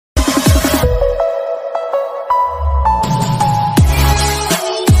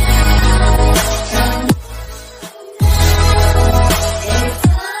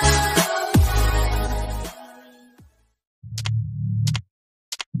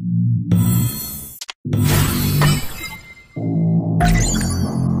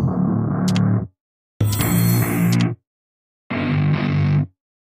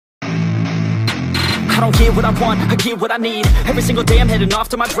get what I want, I get what I need. Every single day I'm heading off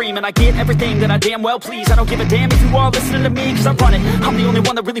to my dream, and I get everything that I damn well please. I don't give a damn if you all listening to me, cause I run it. I'm the only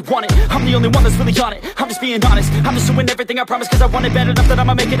one that really want it, I'm the only one that's really on it. I'm just being honest, I'm just doing everything I promise, cause I want it bad enough that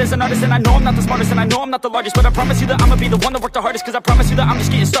I'ma make it as an artist. And I know I'm not the smartest, and I know I'm not the largest, but I promise you that I'ma be the one that worked the hardest. Cause I promise you that I'm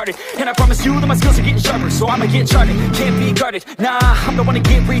just getting started, and I promise you that my skills are getting sharper. So I'ma get charted, can't be guarded. Nah, I'm the one to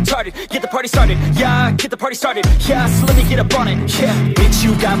get retarded. Get the party started, yeah, get the party started. Yeah, so let me get up on it, yeah. Bitch,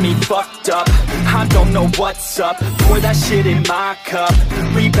 you got me fucked up, I don't know what's up. Pour that shit in my cup,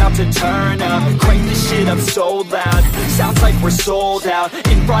 we bout to turn up. Crank this shit up so loud, sounds like we're sold out.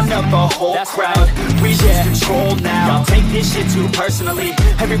 In front of a whole crowd, we lose control now. Y'all take this shit too personally,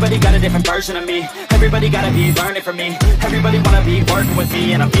 everybody got a different version of me. Everybody gotta be learning from me, everybody wanna be working with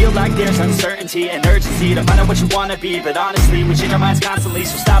me. And I feel like there's uncertainty and urgency to find out what you wanna be. But honestly, we change our minds constantly,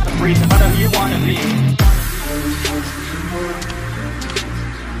 so stop and breathe and find out who you wanna be.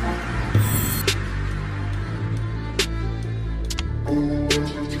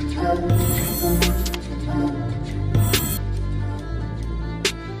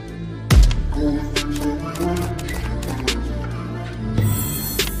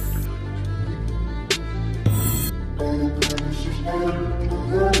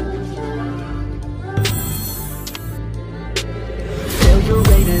 Failure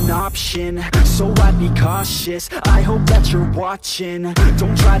ain't an option, so I'd be cautious. I hope that you're watching,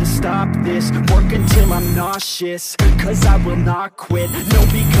 don't try to stop this. Work until I'm nauseous, cause I will not quit. No,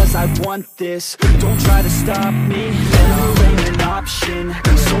 because I want this, don't try to stop me. Failure ain't an option,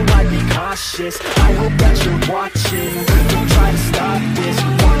 so I'd be cautious. I hope that you're watching, don't try to stop this.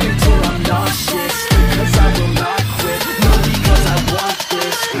 Work until I'm nauseous, cause I will not quit. No, because I want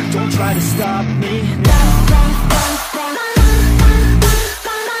this, don't try to stop me now.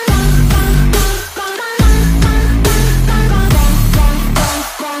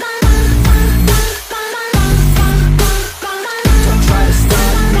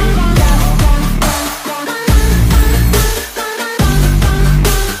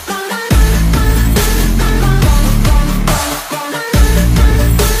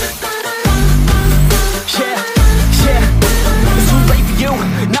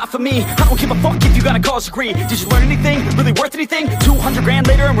 Me, I don't give a fuck if you got a college degree. Did you learn anything? Really worth anything? 200 grand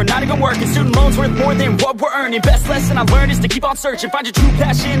later and we're not even working. Student loans worth more than what we're earning. Best lesson I learned is to keep on searching. Find your true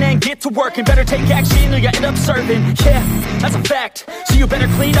passion and get to work. And better take action or you end up serving. Yeah, that's a fact. So you better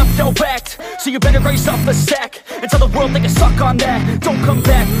clean up your act. So you better grab yourself a sack and tell the world they can suck on that. Don't come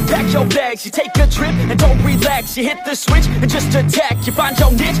back, pack your bags. You take a trip and don't relax. You hit the switch and just attack. You find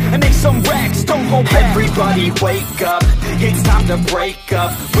your niche and make some racks. Don't hold back. Everybody wake up, it's time to break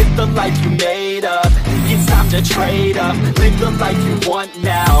up with the life you made up. It's time to trade up, live the life you want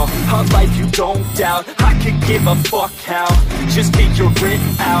now, a life you don't doubt. I could give a fuck how, just get your grit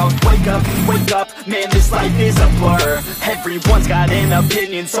out. Wake up, man, this life is a blur. Everyone's got an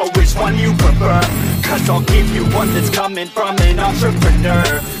opinion, so which one you prefer? Cause I'll give you one that's coming from an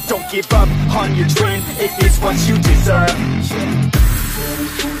entrepreneur. Don't give up on your dream, it is what you deserve.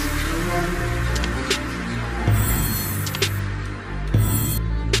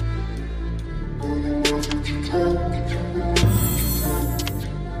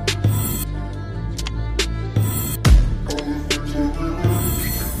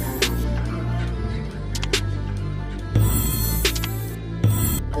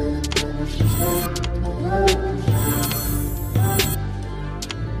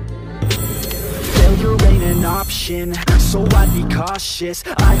 Failure ain't an option, so I'd be cautious.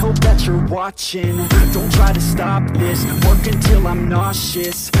 I hope that you're watching, don't try to stop this. Work until I'm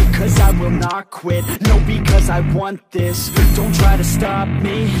nauseous, cause I will not quit. No, because I want this, don't try to stop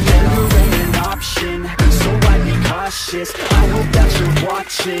me. Failure ain't an option, so I'd be cautious. I hope that you're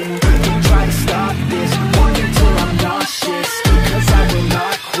watching, don't try to stop this. Work until I'm nauseous, cause I will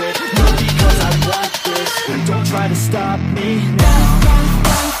not quit. No, because I want this, don't try to stop me now.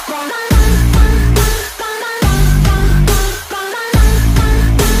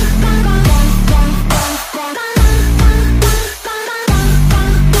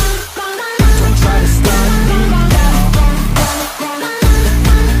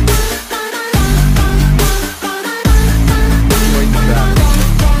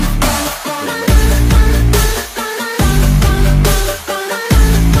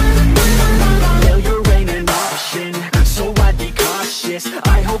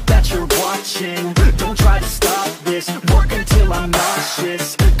 I hope that you're watching, don't try to stop this. Work until I'm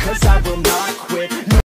nauseous, cause I will not quit.